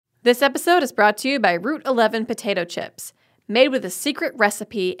This episode is brought to you by Route 11 potato chips. Made with a secret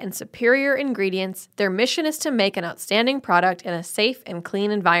recipe and superior ingredients, their mission is to make an outstanding product in a safe and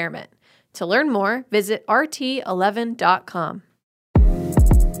clean environment. To learn more, visit rt11.com.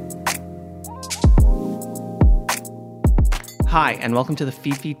 Hi, and welcome to the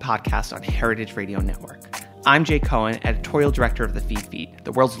Feed podcast on Heritage Radio Network. I'm Jay Cohen, editorial director of the Feed,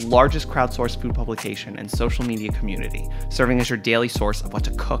 the world's largest crowdsourced food publication and social media community, serving as your daily source of what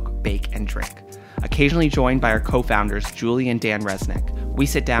to cook, bake, and drink. Occasionally joined by our co-founders, Julie and Dan Resnick, we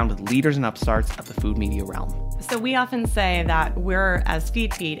sit down with leaders and upstarts of the food media realm. So we often say that we're, as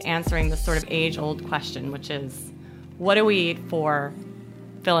Feed, answering this sort of age-old question, which is, what do we eat for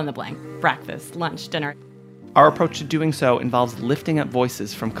fill in the blank? Breakfast, lunch, dinner. Our approach to doing so involves lifting up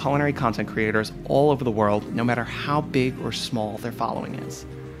voices from culinary content creators all over the world, no matter how big or small their following is.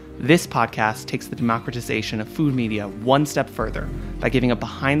 This podcast takes the democratization of food media one step further by giving a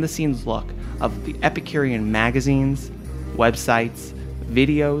behind-the-scenes look of the Epicurean magazines, websites,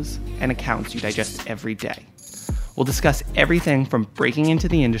 videos, and accounts you digest every day. We'll discuss everything from breaking into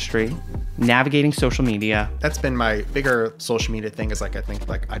the industry, navigating social media. That's been my bigger social media thing, is I think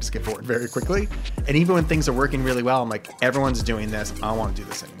I just get bored very quickly. And even when things are working really well, I'm like, everyone's doing this. I don't want to do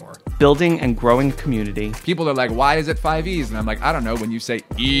this anymore. Building and growing a community. People are like, why is it 5 E's? And I'm like, I don't know. When you say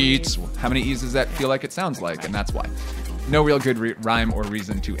eats, how many E's does that feel like it sounds like? And that's why. No real good rhyme or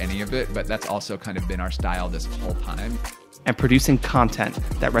reason to any of it, but that's also kind of been our style this whole time. And producing content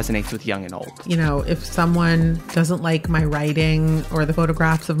that resonates with young and old. You know, if someone doesn't like my writing or the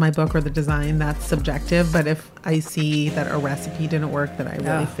photographs of my book or the design, that's subjective. But if I see that a recipe didn't work, that I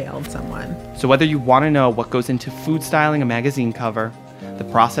really failed someone. So whether you want to know what goes into food styling a magazine cover, the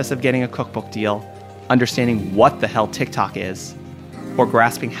process of getting a cookbook deal, understanding what the hell TikTok is, or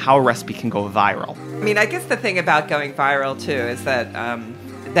grasping how a recipe can go viral. I mean, I guess the thing about going viral, too, is that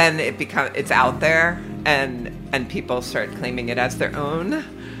then it's out there and people start claiming it as their own.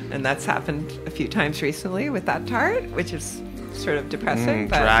 And that's happened a few times recently with that tart, which is sort of depressing.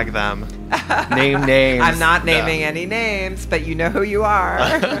 But Drag them. Name names. I'm not naming any names, but you know who you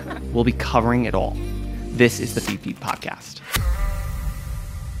are. We'll be covering it all. This is the Feed podcast.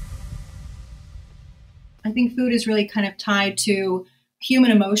 I think food is really kind of tied to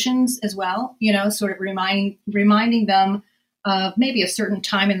human emotions as well, you know, sort of reminding them of maybe a certain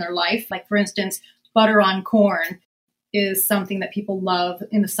time in their life. Like, for instance, butter on corn is something that people love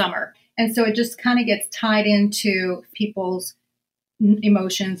in the summer. And so it just kind of gets tied into people's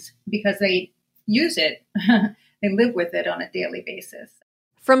emotions because they use it. They live with it on a daily basis.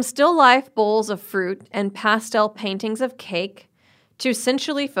 From still life bowls of fruit and pastel paintings of cake to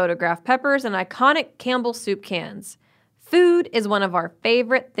sensually photographed peppers and iconic Campbell soup cans, food is one of our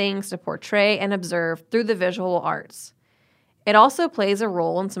favorite things to portray and observe through the visual arts. It also plays a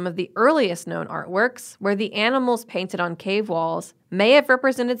role in some of the earliest known artworks, where the animals painted on cave walls may have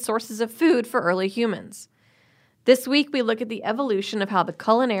represented sources of food for early humans. This week, we look at the evolution of how the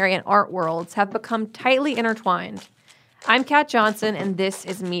culinary and art worlds have become tightly intertwined. I'm Kat Johnson, and this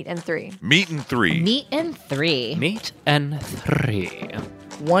is Meat and Three. Meat and Three. Meat and Three. Meat and Three.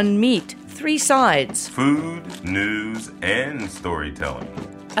 One meat, three sides. Food, news, and storytelling.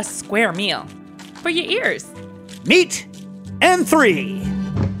 A square meal for your ears. Meat and Three.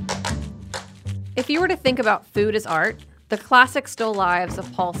 If you were to think about food as art, the classic still lives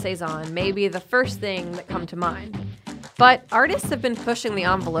of Paul Cézanne may be the first thing that come to mind. But artists have been pushing the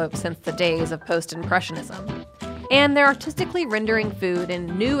envelope since the days of post-impressionism, and they're artistically rendering food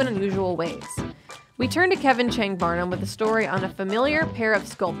in new and unusual ways. We turn to Kevin Chang Barnum with a story on a familiar pair of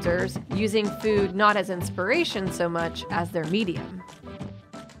sculptors using food not as inspiration so much as their medium.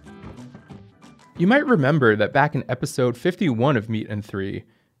 You might remember that back in episode 51 of Meat and Three,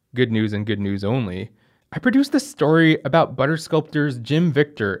 Good News and Good News Only, I produced a story about butter sculptors Jim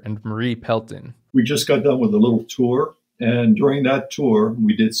Victor and Marie Pelton. We just got done with a little tour, and during that tour,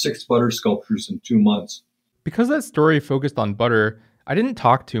 we did 6 butter sculptures in 2 months. Because that story focused on butter, I didn't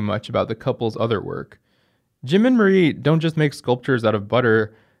talk too much about the couple's other work. Jim and Marie don't just make sculptures out of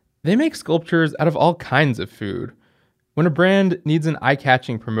butter, they make sculptures out of all kinds of food. When a brand needs an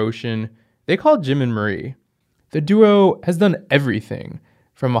eye-catching promotion, they call Jim and Marie. The duo has done everything,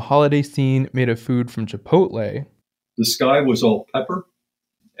 from a holiday scene made of food from Chipotle. The sky was all pepper,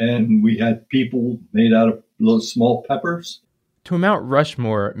 and we had people made out of little small peppers. To a Mount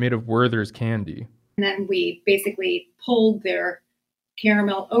Rushmore made of Werther's candy. And then we basically pulled their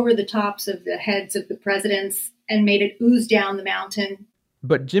caramel over the tops of the heads of the presidents and made it ooze down the mountain.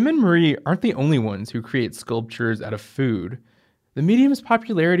 But Jim and Marie aren't the only ones who create sculptures out of food. The medium's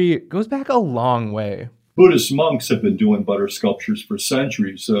popularity goes back a long way. Buddhist monks have been doing butter sculptures for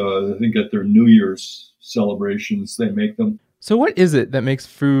centuries. I think at their New Year's celebrations, they make them. So what is it that makes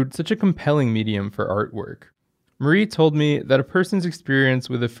food such a compelling medium for artwork? Marie told me that a person's experience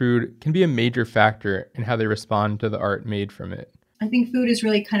with a food can be a major factor in how they respond to the art made from it. I think food is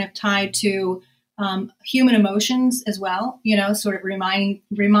really kind of tied to human emotions as well, sort of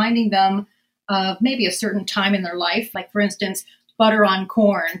reminding them of maybe a certain time in their life. Like, for instance, butter on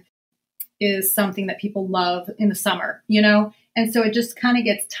corn is something that people love in the summer, and so it just kind of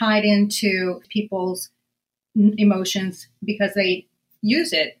gets tied into people's emotions because they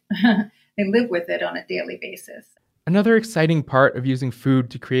use it. They live with it on a daily basis. Another exciting part of using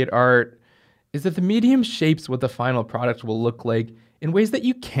food to create art is that the medium shapes what the final product will look like in ways that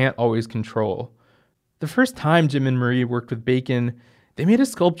you can't always control. The first time Jim and Marie worked with bacon, they made a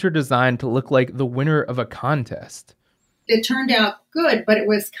sculpture designed to look like the winner of a contest. It turned out good, but it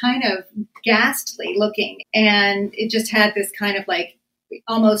was kind of ghastly looking. And it just had this kind of like,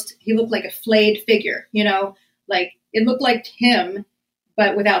 almost, he looked like a flayed figure, like it looked like him,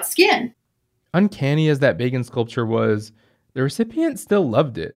 but without skin. Uncanny as that bacon sculpture was, the recipient still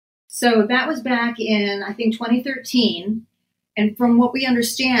loved it. So that was back in, I think, 2013. And from what we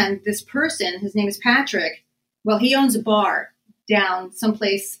understand, this person, his name is Patrick, well, he owns a bar down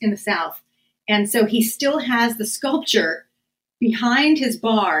someplace in the South. And so he still has the sculpture behind his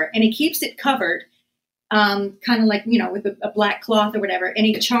bar, and he keeps it covered, kind of like, with a black cloth or whatever, and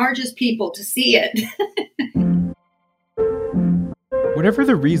he charges people to see it. Whatever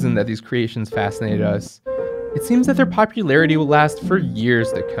the reason that these creations fascinate us, it seems that their popularity will last for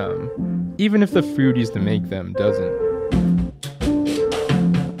years to come, even if the food used to make them doesn't.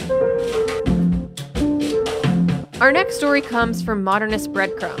 Our next story comes from Modernist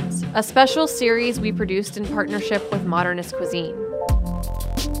Breadcrumbs, a special series we produced in partnership with Modernist Cuisine.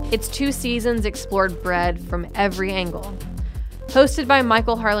 Its 2 seasons explored bread from every angle. Hosted by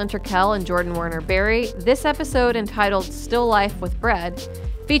Michael Harlan Turkel and Jordan Werner Berry, this episode, entitled Still Life with Bread,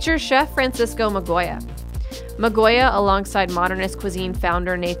 features Chef Francisco Migoya. Migoya, alongside Modernist Cuisine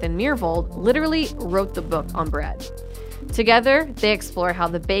founder Nathan Myhrvold, literally wrote the book on bread. Together, they explore how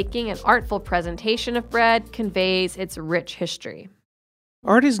the baking and artful presentation of bread conveys its rich history.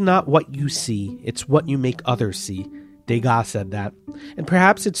 Art is not what you see, it's what you make others see. Degas said that. And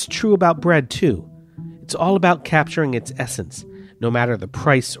perhaps it's true about bread, too. It's all about capturing its essence, no matter the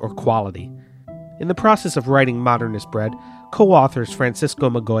price or quality. In the process of writing Modernist Bread, co-authors Francisco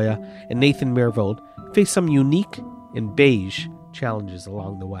Migoya and Nathan Myhrvold face some unique and beige challenges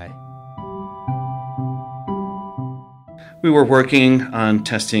along the way. We were working on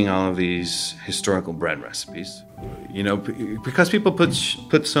testing all of these historical bread recipes, because people put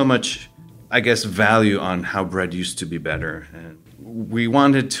so much, value on how bread used to be better. And we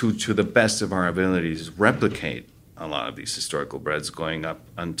wanted to the best of our abilities, replicate a lot of these historical breads going up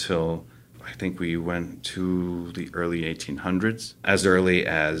until I think we went to the early 1800s, as early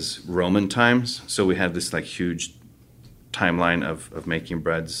as Roman times. So we had this huge timeline of making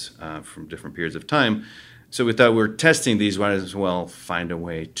breads from different periods of time. So we thought we were testing these, might as well find a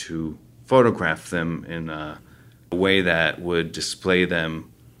way to photograph them in a way that would display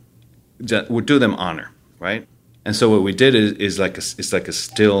them, that would do them honor, right? And so what we did is like a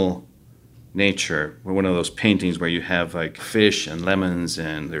still nature, one of those paintings where you have fish and lemons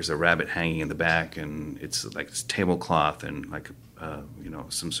and there's a rabbit hanging in the back and it's like this tablecloth and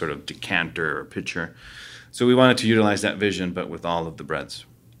some sort of decanter or pitcher. So we wanted to utilize that vision, but with all of the breads.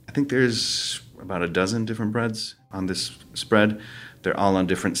 I think there's about a dozen different breads on this spread. They're all on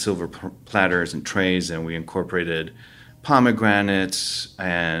different silver platters and trays, and we incorporated pomegranates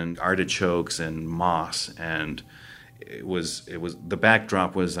and artichokes and moss, and it was the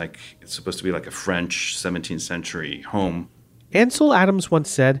backdrop was it's supposed to be like a French 17th century home. Ansel Adams once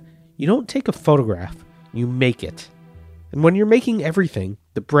said, "You don't take a photograph, you make it." And when you're making everything,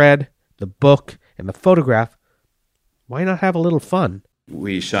 the bread, the book, and the photograph, why not have a little fun?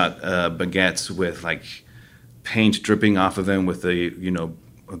 We shot baguettes with paint dripping off of them with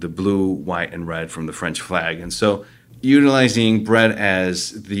the blue, white, and red from the French flag. And so utilizing bread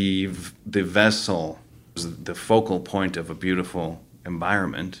as the vessel, the focal point of a beautiful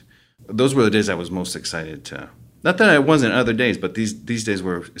environment, those were the days I was most excited to. Not that I wasn't other days, but these days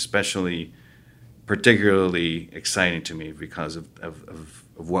were particularly exciting to me because of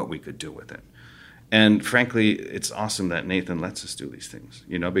what we could do with it. And frankly, it's awesome that Nathan lets us do these things,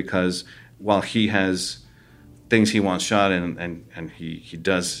 because while he has things he wants shot and he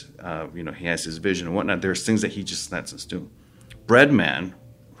does, he has his vision and whatnot, there's things that he just lets us do. Breadman,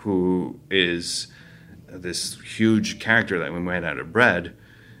 who is this huge character that we made out of bread,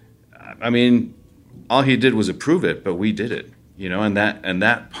 all he did was approve it, but we did it, and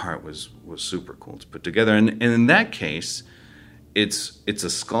that part was super cool to put together. And in that case, it's a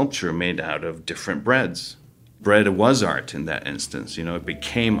sculpture made out of different breads. Bread was art in that instance, it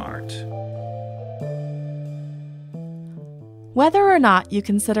became art. Whether or not you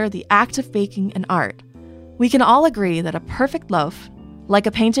consider the act of baking an art, we can all agree that a perfect loaf, like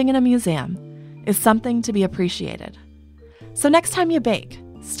a painting in a museum, is something to be appreciated. So next time you bake,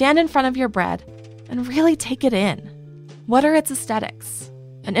 stand in front of your bread and really take it in. What are its aesthetics?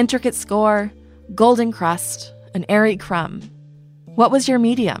 An intricate score, golden crust, an airy crumb. What was your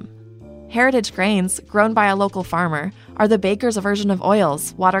medium? Heritage grains, grown by a local farmer, are the baker's version of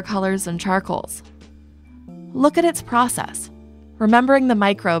oils, watercolors, and charcoals. Look at its process, remembering the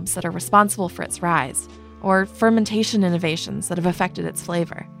microbes that are responsible for its rise, or fermentation innovations that have affected its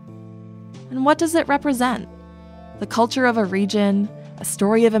flavor. And what does it represent? The culture of a region, a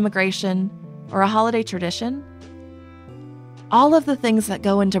story of immigration, or a holiday tradition? All of the things that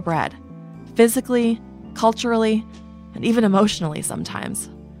go into bread, physically, culturally, and even emotionally sometimes,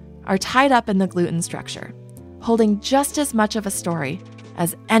 are tied up in the gluten structure, holding just as much of a story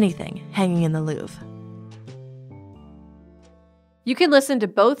as anything hanging in the Louvre. You can listen to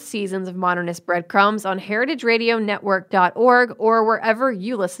both seasons of Modernist Breadcrumbs on heritageradionetwork.org or wherever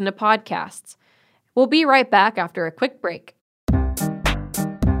you listen to podcasts. We'll be right back after a quick break.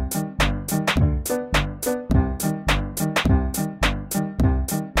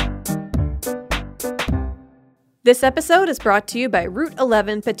 This episode is brought to you by Route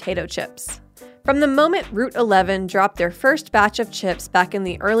 11 potato chips. From the moment Route 11 dropped their first batch of chips back in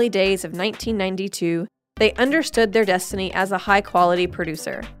the early days of 1992, they understood their destiny as a high-quality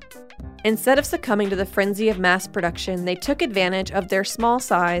producer. Instead of succumbing to the frenzy of mass production, they took advantage of their small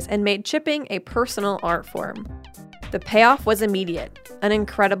size and made chipping a personal art form. The payoff was immediate, an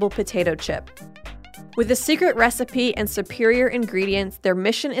incredible potato chip. With a secret recipe and superior ingredients, their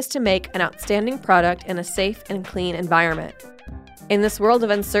mission is to make an outstanding product in a safe and clean environment. In this world of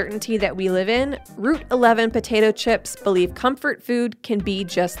uncertainty that we live in, Route 11 potato chips believe comfort food can be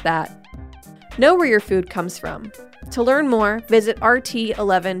just that. Know where your food comes from. To learn more, visit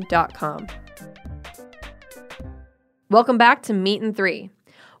rt11.com. Welcome back to Meat and Three.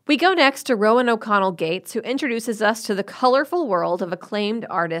 We go next to Rowan O'Connell Gates, who introduces us to the colorful world of acclaimed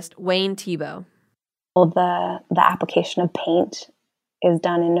artist Wayne Thiebaud. Well, the application of paint is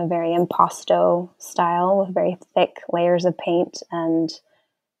done in a very impasto style with very thick layers of paint, and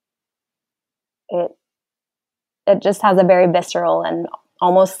it just has a very visceral and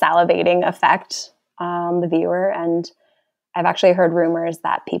almost salivating effect on the viewer. And I've actually heard rumors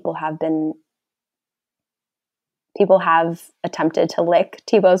that people have attempted to lick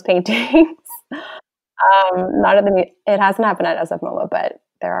Thiebaud's paintings. It hasn't happened at SF MoMA, but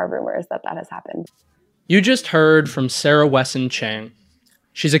there are rumors that has happened. You just heard from Sarah Wesson Chang.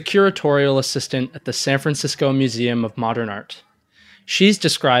 She's a curatorial assistant at the San Francisco Museum of Modern Art. She's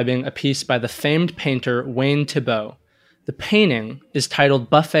describing a piece by the famed painter Wayne Thiebaud. The painting is titled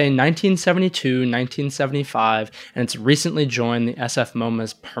Buffet 1972-1975, and it's recently joined the SF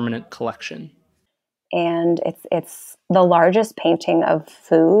MoMA's permanent collection. And it's the largest painting of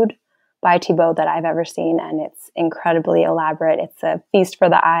food by Thiebaud that I've ever seen, and it's incredibly elaborate. It's a feast for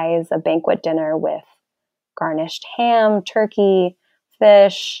the eyes, a banquet dinner with garnished ham, turkey,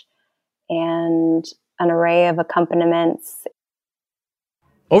 fish, and an array of accompaniments.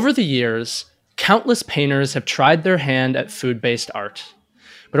 Over the years, countless painters have tried their hand at food-based art,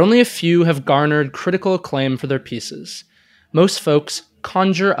 but only a few have garnered critical acclaim for their pieces. Most folks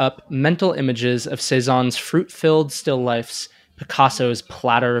conjure up mental images of Cézanne's fruit-filled still lifes, Picasso's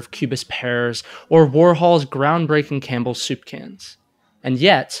platter of Cubist pears, or Warhol's groundbreaking Campbell's soup cans. And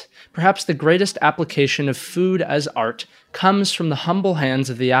yet, perhaps the greatest application of food as art comes from the humble hands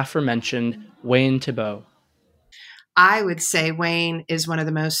of the aforementioned Wayne Thiebaud. I would say Wayne is one of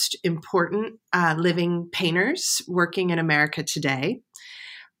the most important living painters working in America today.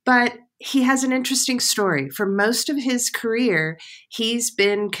 But he has an interesting story. For most of his career, he's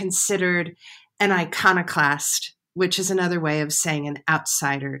been considered an iconoclast, which is another way of saying an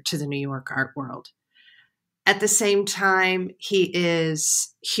outsider to the New York art world. At the same time, he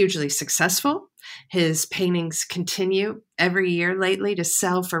is hugely successful. His paintings continue every year lately to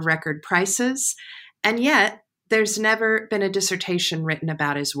sell for record prices. And yet, there's never been a dissertation written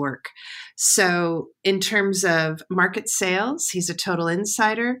about his work. So in terms of market sales, he's a total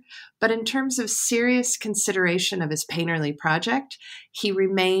insider. But in terms of serious consideration of his painterly project, he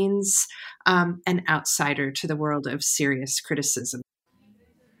remains an outsider to the world of serious criticism.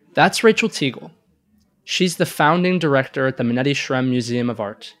 That's Rachel Teagle. She's the founding director at the Manetti Shrem Museum of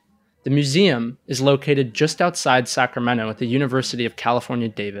Art. The museum is located just outside Sacramento at the University of California,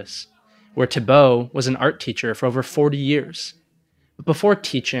 Davis, where Thibault was an art teacher for over 40 years. But before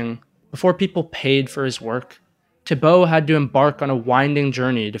teaching, before people paid for his work, Thibault had to embark on a winding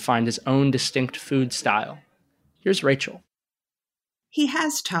journey to find his own distinct food style. Here's Rachel. He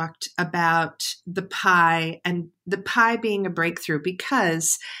has talked about the pie and the pie being a breakthrough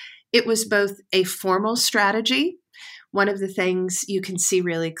because it was both a formal strategy. One of the things you can see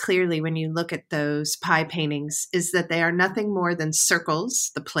really clearly when you look at those pie paintings is that they are nothing more than circles,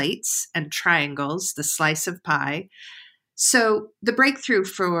 the plates, and triangles, the slice of pie. So the breakthrough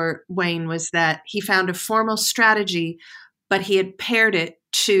for Wayne was that he found a formal strategy, but he had paired it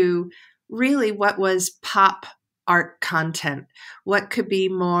to really what was pop art content. What could be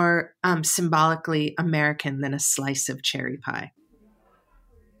more symbolically American than a slice of cherry pie?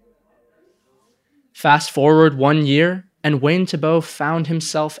 Fast forward 1 year, and Wayne Thibault found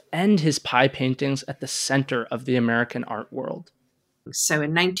himself and his pie paintings at the center of the American art world. So in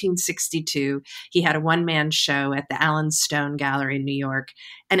 1962, he had a one-man show at the Allen Stone Gallery in New York,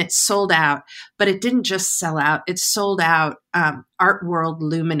 and it sold out. But it didn't just sell out. It sold out. Art world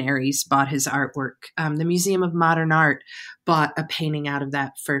luminaries bought his artwork. The Museum of Modern Art bought a painting out of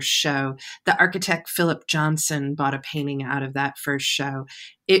that first show. The architect Philip Johnson bought a painting out of that first show.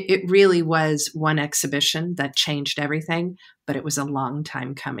 It really was one exhibition that changed everything, but it was a long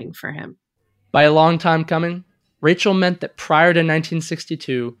time coming for him. By a long time coming, Rachel meant that prior to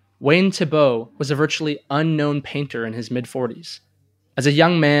 1962, Wayne Thibault was a virtually unknown painter in his mid-40s. As a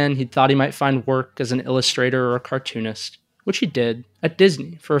young man, he thought he might find work as an illustrator or a cartoonist, which he did at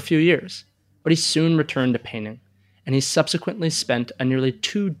Disney for a few years, but he soon returned to painting, and he subsequently spent a nearly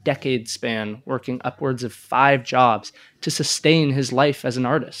 2-decade span working upwards of 5 jobs to sustain his life as an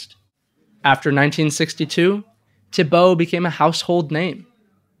artist. After 1962, Thibault became a household name.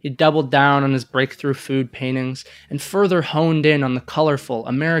 He doubled down on his breakthrough food paintings and further honed in on the colorful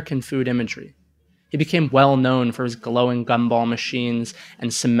American food imagery. He became well known for his glowing gumball machines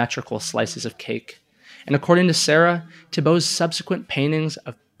and symmetrical slices of cake. And according to Sarah, Thibault's subsequent paintings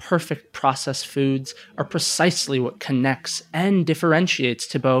of perfect processed foods are precisely what connects and differentiates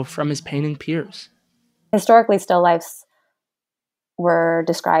Thibault from his painting peers. Historically, still lifes were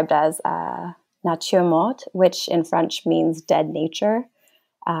described as nature morte, which in French means dead nature.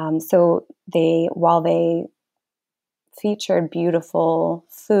 So while they featured beautiful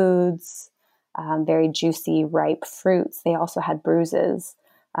foods, very juicy, ripe fruits, they also had bruises,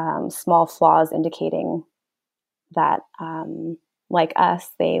 small flaws indicating that, like us,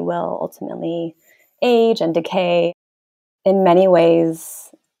 they will ultimately age and decay. In many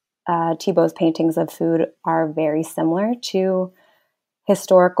ways, Thibault's paintings of food are very similar to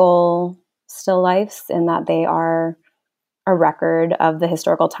historical still lifes in that they are a record of the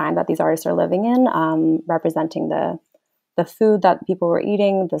historical time that these artists are living in, representing the food that people were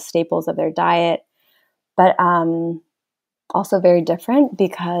eating, the staples of their diet, but also very different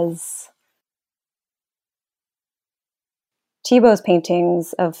because Thibault's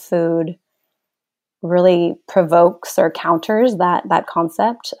paintings of food really provokes or counters that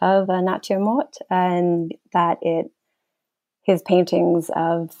concept of a nature morte, and that his paintings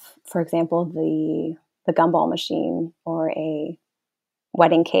of, for example, the gumball machine or a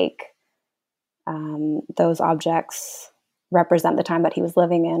wedding cake, those objects represent the time that he was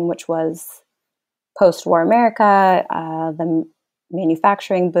living in, which was post-war America, the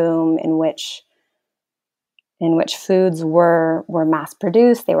manufacturing boom in which foods were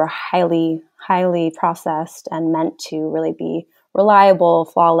mass-produced. They were highly processed and meant to really be reliable,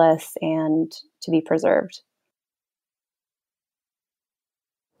 flawless, and to be preserved.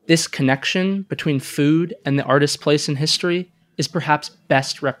 This connection between food and the artist's place in history is perhaps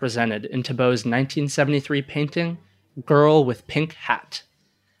best represented in Thibault's 1973 painting, Girl with Pink Hat.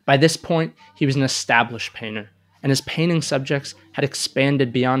 By this point, he was an established painter, and his painting subjects had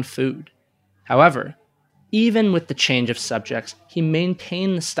expanded beyond food. However, even with the change of subjects, he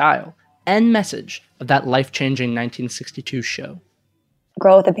maintained the style and message of that life-changing 1962 show.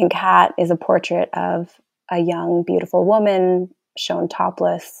 Girl with a Pink Hat is a portrait of a young, beautiful woman shown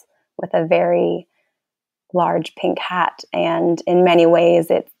topless with a very large pink hat. And in many ways,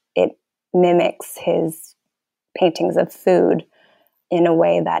 it mimics his paintings of food in a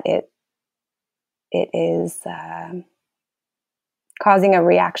way that it is causing a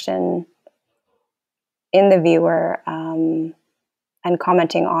reaction in the viewer and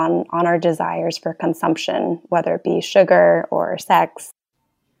commenting on our desires for consumption, whether it be sugar or sex.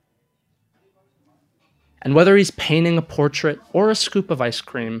 And whether he's painting a portrait or a scoop of ice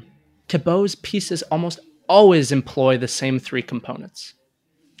cream, Thibault's pieces almost always employ the same 3 components: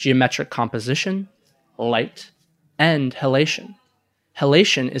 geometric composition, light, and halation.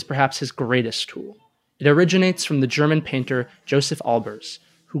 Halation is perhaps his greatest tool. It originates from the German painter Joseph Albers,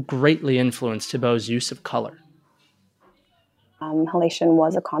 who greatly influenced Thibault's use of color. Halation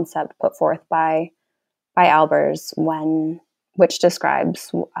was a concept put forth by Albers which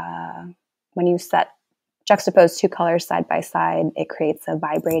describes when you juxtapose two colors side by side, it creates a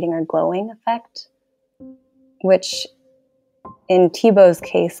vibrating or glowing effect, which in Thibault's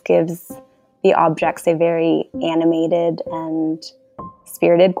case gives the objects a very animated and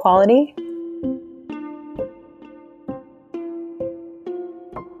spirited quality.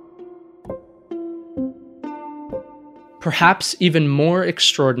 Perhaps even more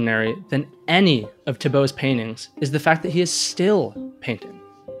extraordinary than any of Thibault's paintings is the fact that he is still painting.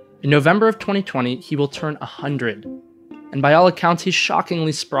 In November of 2020, he will turn 100. And by all accounts, he's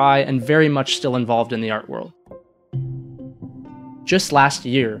shockingly spry and very much still involved in the art world. Just last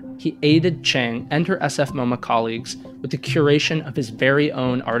year, he aided Chang and her SF MoMA colleagues with the curation of his very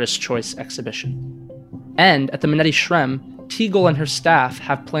own Artist Choice exhibition. And at the Manetti Shrem, Teagle and her staff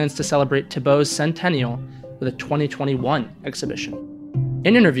have plans to celebrate Thibault's centennial with a 2021 exhibition.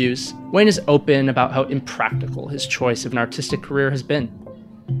 In interviews, Wayne is open about how impractical his choice of an artistic career has been.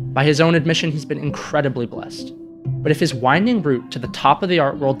 By his own admission, he's been incredibly blessed. But if his winding route to the top of the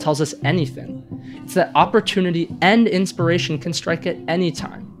art world tells us anything, it's that opportunity and inspiration can strike at any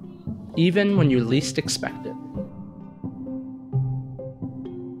time, even when you least expect it.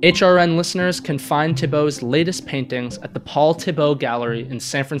 HRN listeners can find Thibault's latest paintings at the Paul Thibault Gallery in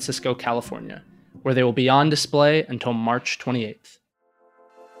San Francisco, California, where they will be on display until March 28th.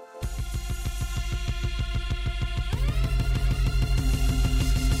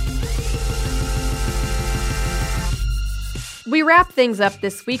 We wrap things up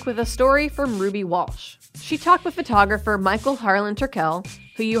this week with a story from Ruby Walsh. She talked with photographer Michael Harlan Turkel,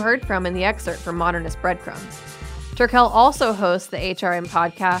 who you heard from in the excerpt from Modernist Breadcrumbs. Turkel also hosts the HRN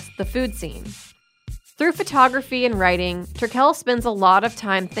podcast, The Food Scene. Through photography and writing, Turkel spends a lot of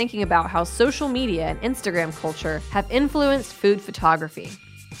time thinking about how social media and Instagram culture have influenced food photography.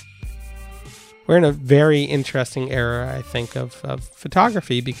 We're in a very interesting era, I think, of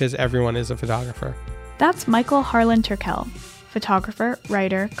photography because everyone is a photographer. That's Michael Harlan Turkel, photographer,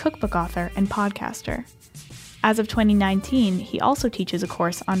 writer, cookbook author, and podcaster. As of 2019, he also teaches a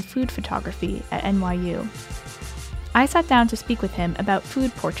course on food photography at NYU. I sat down to speak with him about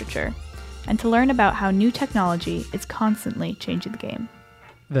food portraiture and to learn about how new technology is constantly changing the game.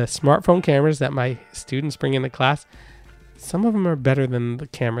 The smartphone cameras that my students bring into class, some of them are better than the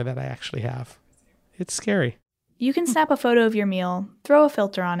camera that I actually have. It's scary. You can snap a photo of your meal, throw a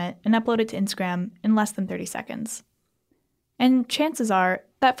filter on it, and upload it to Instagram in less than 30 seconds. And chances are,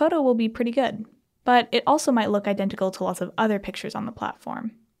 that photo will be pretty good, but it also might look identical to lots of other pictures on the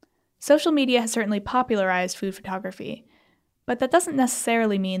platform. Social media has certainly popularized food photography, but that doesn't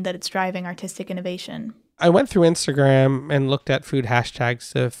necessarily mean that it's driving artistic innovation. I went through Instagram and looked at food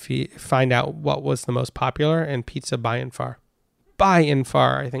hashtags to find out what was the most popular, and pizza by and far. By and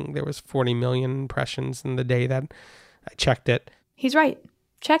far, I think there was 40 million impressions in the day that I checked it. He's right.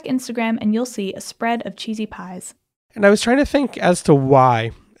 Check Instagram and you'll see a spread of cheesy pies. And I was trying to think as to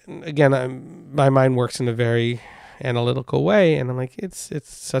why. Again, my mind works in a very analytical way, and I'm like, it's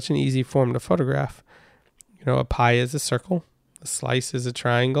such an easy form to photograph. You know, a pie is a circle, a slice is a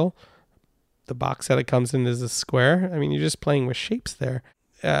triangle, the box that it comes in is a square. I mean, you're just playing with shapes there.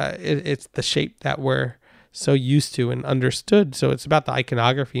 It's the shape that we're so used to and understood, so it's about the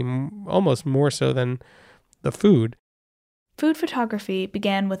iconography almost more so than the food. Food photography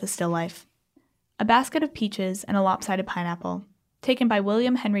began with a still life. A basket of peaches and a lopsided pineapple, taken by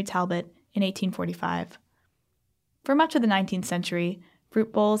William Henry Talbot in 1845. For much of the 19th century,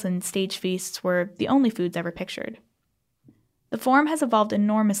 fruit bowls and stage feasts were the only foods ever pictured. The form has evolved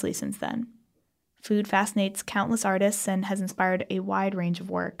enormously since then. Food fascinates countless artists and has inspired a wide range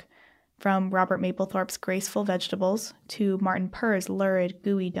of work, from Robert Mapplethorpe's graceful vegetables to Martin Purr's lurid,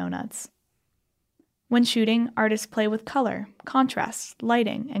 gooey donuts. When shooting, artists play with color, contrast,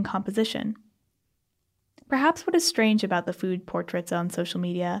 lighting, and composition. Perhaps what is strange about the food portraits on social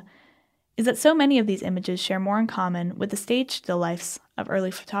media is that so many of these images share more in common with the stage still lifes of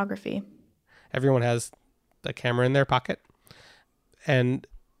early photography. Everyone has a camera in their pocket, and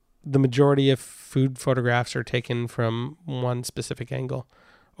the majority of food photographs are taken from one specific angle,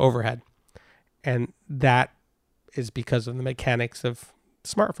 overhead. And that is because of the mechanics of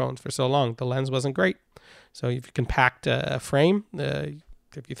smartphones for so long. The lens wasn't great. So if you compact a frame,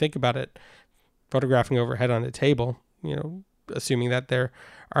 if you think about it, photographing overhead on a table, you know, assuming that there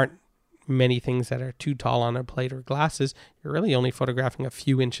aren't many things that are too tall on a plate or glasses, you're really only photographing a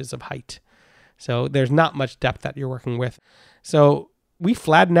few inches of height. So there's not much depth that you're working with. So we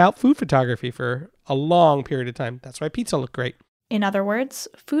flattened out food photography for a long period of time. That's why pizza looked great. In other words,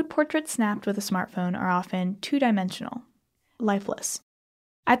 food portraits snapped with a smartphone are often two-dimensional, lifeless.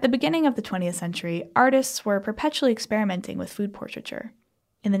 At the beginning of the 20th century, artists were perpetually experimenting with food portraiture.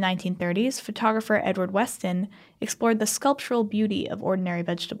 In the 1930s, photographer Edward Weston explored the sculptural beauty of ordinary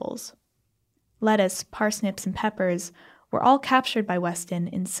vegetables. Lettuce, parsnips, and peppers were all captured by Weston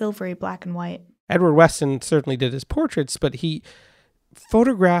in silvery black and white. Edward Weston certainly did his portraits, but he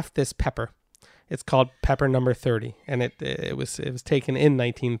photographed this pepper. It's called Pepper Number 30, and it was taken in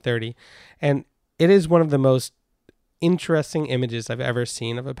 1930. And it is one of the most interesting images I've ever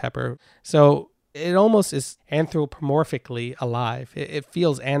seen of a pepper. So it almost is anthropomorphically alive. It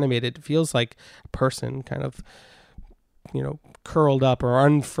feels animated. It feels like a person kind of, curled up or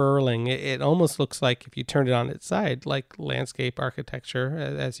unfurling. It almost looks like, if you turned it on its side, like landscape architecture,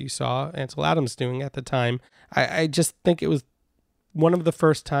 as you saw Ansel Adams doing at the time. I just think it was one of the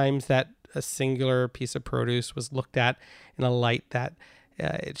first times that a singular piece of produce was looked at in a light that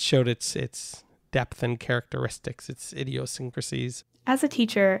it showed its depth and characteristics, its idiosyncrasies. As a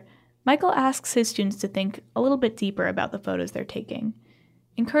teacher, Michael asks his students to think a little bit deeper about the photos they're taking,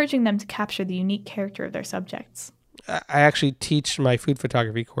 encouraging them to capture the unique character of their subjects. I actually teach my food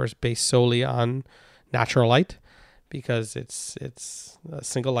photography course based solely on natural light because it's a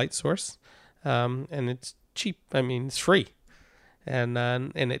single light source, and it's cheap. I mean, it's free, and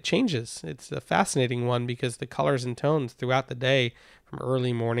it changes. It's a fascinating one because the colors and tones throughout the day, from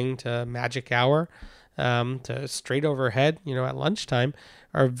early morning to magic hour, to straight overhead, at lunchtime,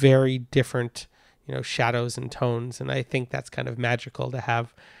 are very different, shadows and tones. And I think that's kind of magical to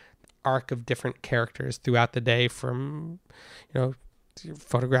have arc of different characters throughout the day. From,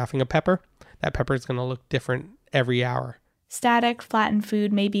 photographing a pepper, that pepper is going to look different every hour. Static, flattened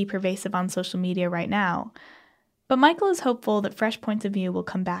food may be pervasive on social media right now, but Michael is hopeful that fresh points of view will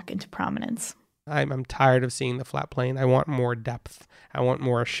come back into prominence. I'm tired of seeing the flat plane. I want more depth. I want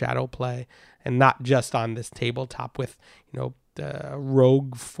more shadow play, and not just on this tabletop with, the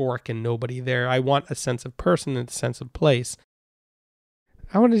rogue fork and nobody there. I want a sense of person and a sense of place.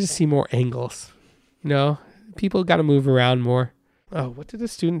 I wanted to see more angles. People got to move around more. Oh, what did a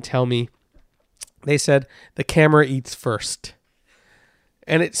student tell me? They said the camera eats first.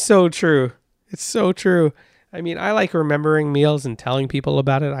 And it's so true. It's so true. I mean, I like remembering meals and telling people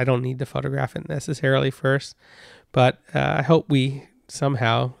about it. I don't need to photograph it necessarily first. But I hope we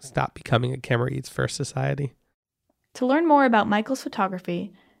somehow stop becoming a camera eats first society. To learn more about Michael's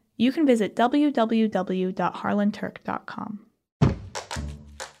photography, you can visit www.harlanturk.com.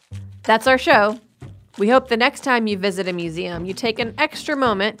 That's our show. We hope the next time you visit a museum, you take an extra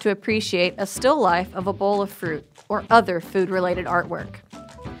moment to appreciate a still life of a bowl of fruit or other food-related artwork.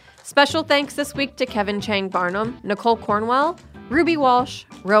 Special thanks this week to Kevin Chang Barnum, Nicole Cornwell, Ruby Walsh,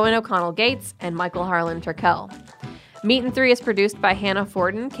 Rowan O'Connell Gates, and Michael Harlan Turkel. Meat and Three is produced by Hannah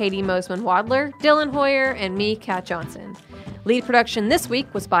Forden, Katie Mosman-Wadler, Dylan Hoyer, and me, Kat Johnson. Lead production this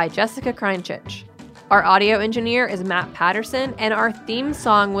week was by Jessica Kreinchich. Our audio engineer is Matt Patterson, and our theme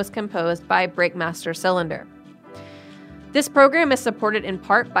song was composed by Breakmaster Cylinder. This program is supported in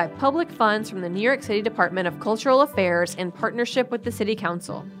part by public funds from the New York City Department of Cultural Affairs in partnership with the City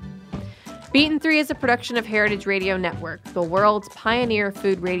Council. Beaten 3 is a production of Heritage Radio Network, the world's pioneer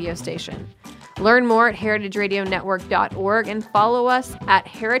food radio station. Learn more at heritageradionetwork.org and follow us at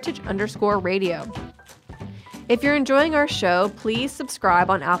heritage_radio. If you're enjoying our show, please subscribe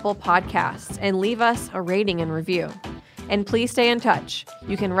on Apple Podcasts and leave us a rating and review. And please stay in touch.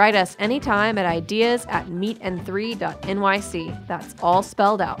 You can write us anytime at ideas@meatand3.nyc. That's all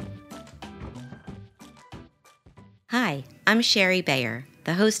spelled out. Hi, I'm Sherry Bayer,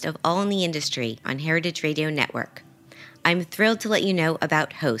 the host of All in the Industry on Heritage Radio Network. I'm thrilled to let you know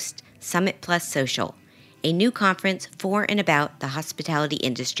about HOST, Summit Plus Social, a new conference for and about the hospitality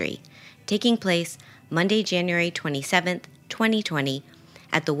industry, taking place Monday, January 27th, 2020,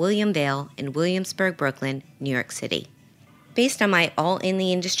 at the William Vale in Williamsburg, Brooklyn, New York City. Based on my All in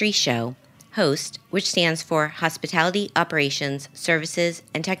the Industry show, HOST, which stands for Hospitality Operations, Services,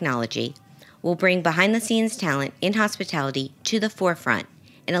 and Technology, will bring behind-the-scenes talent in hospitality to the forefront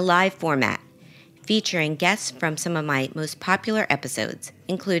in a live format, featuring guests from some of my most popular episodes,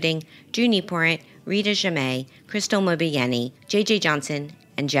 including Drew Nieporent, Rita Jamay, Crystal Mobigliani, JJ Johnson,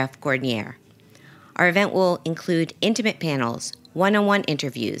 and Jeff Gordnier. Our event will include intimate panels, one-on-one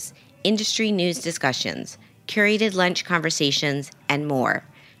interviews, industry news discussions, curated lunch conversations, and more.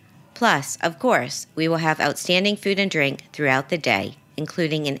 Plus, of course, we will have outstanding food and drink throughout the day,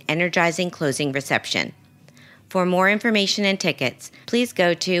 including an energizing closing reception. For more information and tickets, please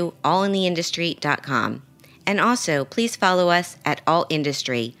go to allintheindustry.com. And also, please follow us at All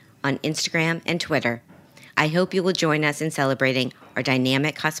Industry on Instagram and Twitter. I hope you will join us in celebrating our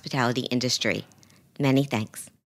dynamic hospitality industry. Many thanks.